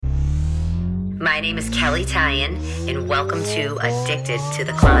My name is Kelly Tyan, and welcome to Addicted to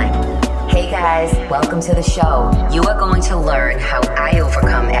the Climb. Hey guys, welcome to the show. You are going to learn how I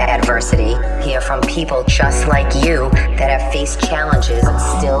overcome adversity, hear from people just like you that have faced challenges and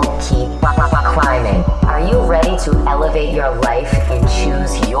still keep climbing. Are you ready to elevate your life and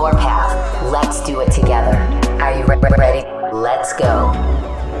choose your path? Let's do it together. Are you ready? Let's go.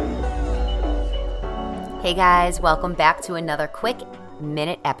 Hey guys, welcome back to another quick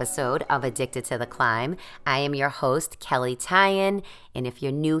minute episode of Addicted to the Climb. I am your host, Kelly Tyan, and if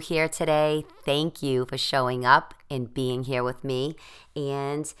you're new here today, thank you for showing up and being here with me.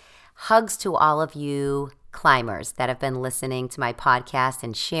 And hugs to all of you climbers that have been listening to my podcast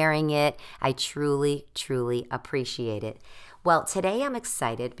and sharing it. I truly, truly appreciate it. Well, today I'm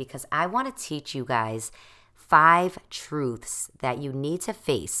excited because I want to teach you guys 5 truths that you need to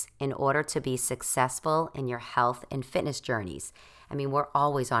face in order to be successful in your health and fitness journeys. I mean, we're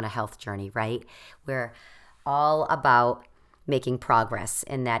always on a health journey, right? We're all about making progress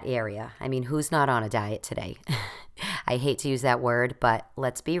in that area. I mean, who's not on a diet today? I hate to use that word, but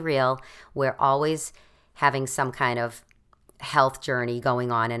let's be real. We're always having some kind of health journey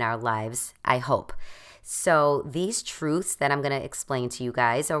going on in our lives, I hope. So these truths that I'm going to explain to you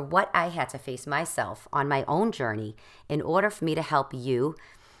guys are what I had to face myself on my own journey. In order for me to help you,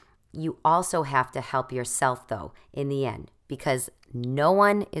 you also have to help yourself, though, in the end, because no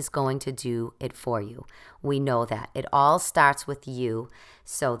one is going to do it for you. We know that. It all starts with you.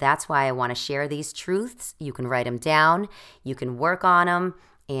 So that's why I want to share these truths. You can write them down. You can work on them.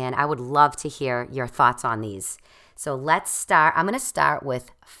 And I would love to hear your thoughts on these. So let's start. I'm going to start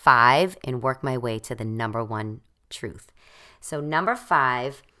with 5 and work my way to the number 1 truth. So number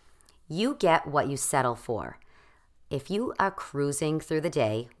 5, you get what you settle for. If you are cruising through the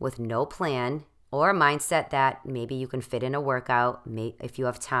day with no plan or a mindset that maybe you can fit in a workout, if you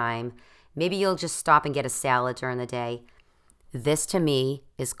have time, maybe you'll just stop and get a salad during the day. This to me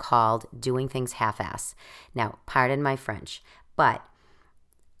is called doing things half-ass. Now, pardon my French, but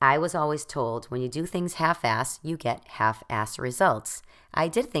I was always told when you do things half-ass, you get half-ass results. I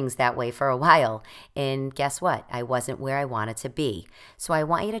did things that way for a while, and guess what? I wasn't where I wanted to be. So I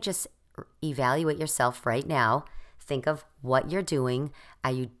want you to just evaluate yourself right now. Think of what you're doing.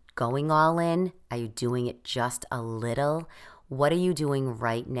 Are you going all in? Are you doing it just a little? What are you doing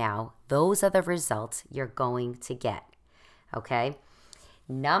right now? Those are the results you're going to get, okay?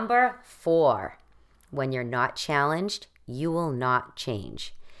 Number 4, when you're not challenged, you will not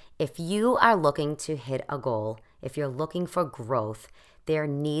change. If you are looking to hit a goal, if you're looking for growth, there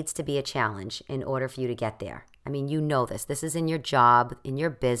needs to be a challenge in order for you to get there. I mean, you know this. This is in your job, in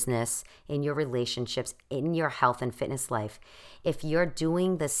your business, in your relationships, in your health and fitness life. If you're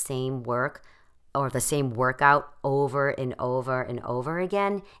doing the same work or the same workout over and over and over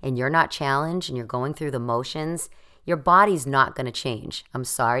again, and you're not challenged and you're going through the motions, your body's not going to change. I'm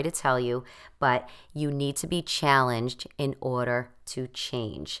sorry to tell you, but you need to be challenged in order to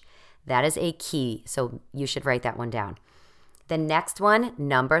change. That is a key, so you should write that one down. The next one,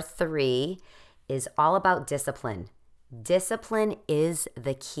 number 3, is all about discipline. Discipline is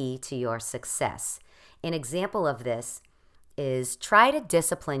the key to your success. An example of this is try to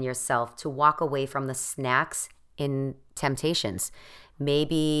discipline yourself to walk away from the snacks in temptations.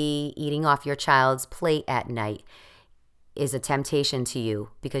 Maybe eating off your child's plate at night is a temptation to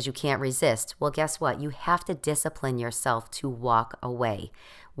you because you can't resist. Well, guess what? You have to discipline yourself to walk away.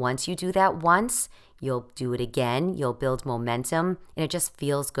 Once you do that once, you'll do it again, you'll build momentum, and it just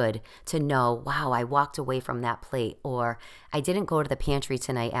feels good to know, wow, I walked away from that plate, or I didn't go to the pantry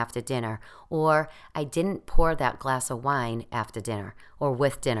tonight after dinner, or I didn't pour that glass of wine after dinner or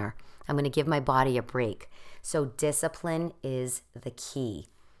with dinner. I'm going to give my body a break. So discipline is the key.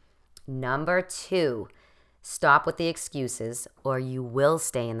 Number 2, stop with the excuses or you will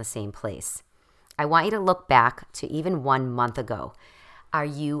stay in the same place. I want you to look back to even 1 month ago. Are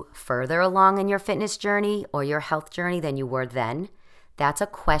you further along in your fitness journey or your health journey than you were then? That's a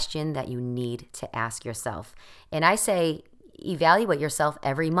question that you need to ask yourself. And I say, evaluate yourself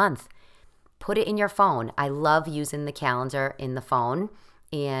every month. Put it in your phone. I love using the calendar in the phone.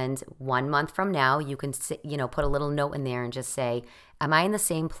 And 1 month from now, you can put a little note in there and just say, am I in the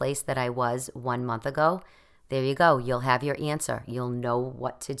same place that I was 1 month ago? There you go. You'll have your answer. You'll know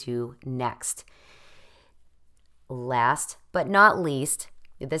what to do next. Last but not least,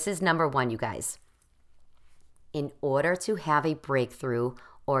 this is number 1, you guys. In order to have a breakthrough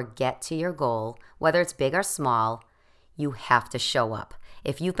or get to your goal, whether it's big or small, you have to show up.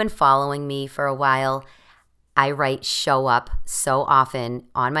 If you've been following me for a while, I write show up so often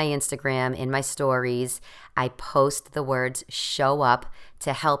on my Instagram, in my stories. I post the words show up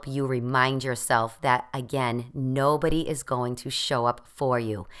to help you remind yourself that, again, nobody is going to show up for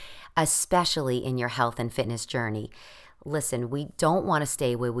you, especially in your health and fitness journey. Listen, we don't want to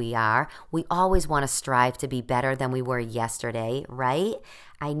stay where we are. We always want to strive to be better than we were yesterday, right?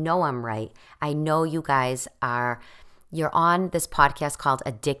 I know I'm right. I know you guys are. You're on this podcast called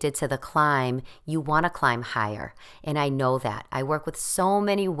Addicted to the Climb. You want to climb higher. And I know that. I work with so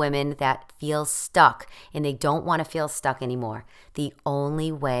many women that feel stuck and they don't want to feel stuck anymore. The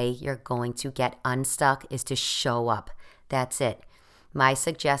only way you're going to get unstuck is to show up. That's it. My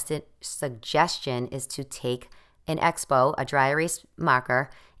suggestion is to take an Expo, a dry erase marker,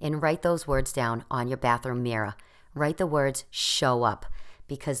 and write those words down on your bathroom mirror. Write the words show up.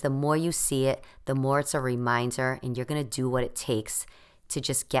 Because the more you see it, the more it's a reminder, and you're going to do what it takes to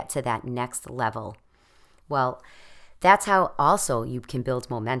just get to that next level. Well, that's how also you can build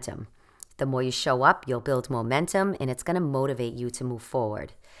momentum. The more you show up, you'll build momentum, and it's going to motivate you to move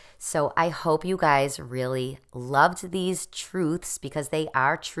forward. So I hope you guys really loved these truths, because they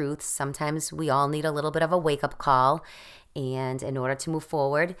are truths. Sometimes we all need a little bit of a wake-up call, and in order to move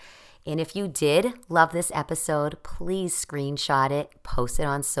forward. And if you did love this episode, please screenshot it, post it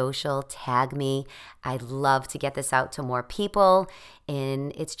on social, tag me. I'd love to get this out to more people.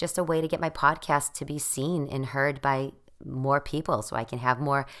 And it's just a way to get my podcast to be seen and heard by more people so I can have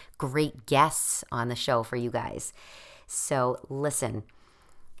more great guests on the show for you guys. So listen,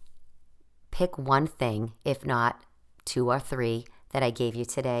 pick one thing, if not 2 or 3, that I gave you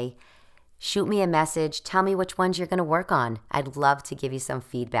today. Shoot me a message. Tell me which ones you're going to work on. I'd love to give you some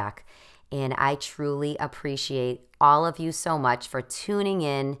feedback. And I truly appreciate all of you so much for tuning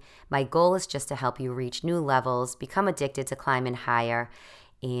in. My goal is just to help you reach new levels, become addicted to climbing higher,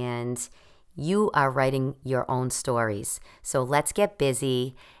 and you are writing your own stories. So let's get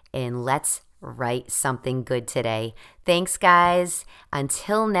busy and let's write something good today. Thanks, guys.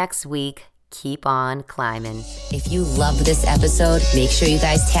 Until next week. Keep on climbing. If you loved this episode, make sure you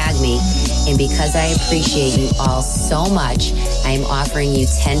guys tag me. And because I appreciate you all so much, I am offering you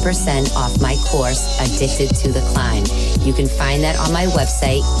 10% off my course, Addicted to the Climb. You can find that on my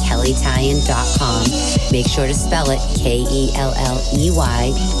website, kellytyan.com. Make sure to spell it KELLEYTYAN.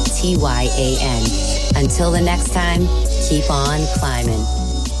 Until the next time, keep on climbing.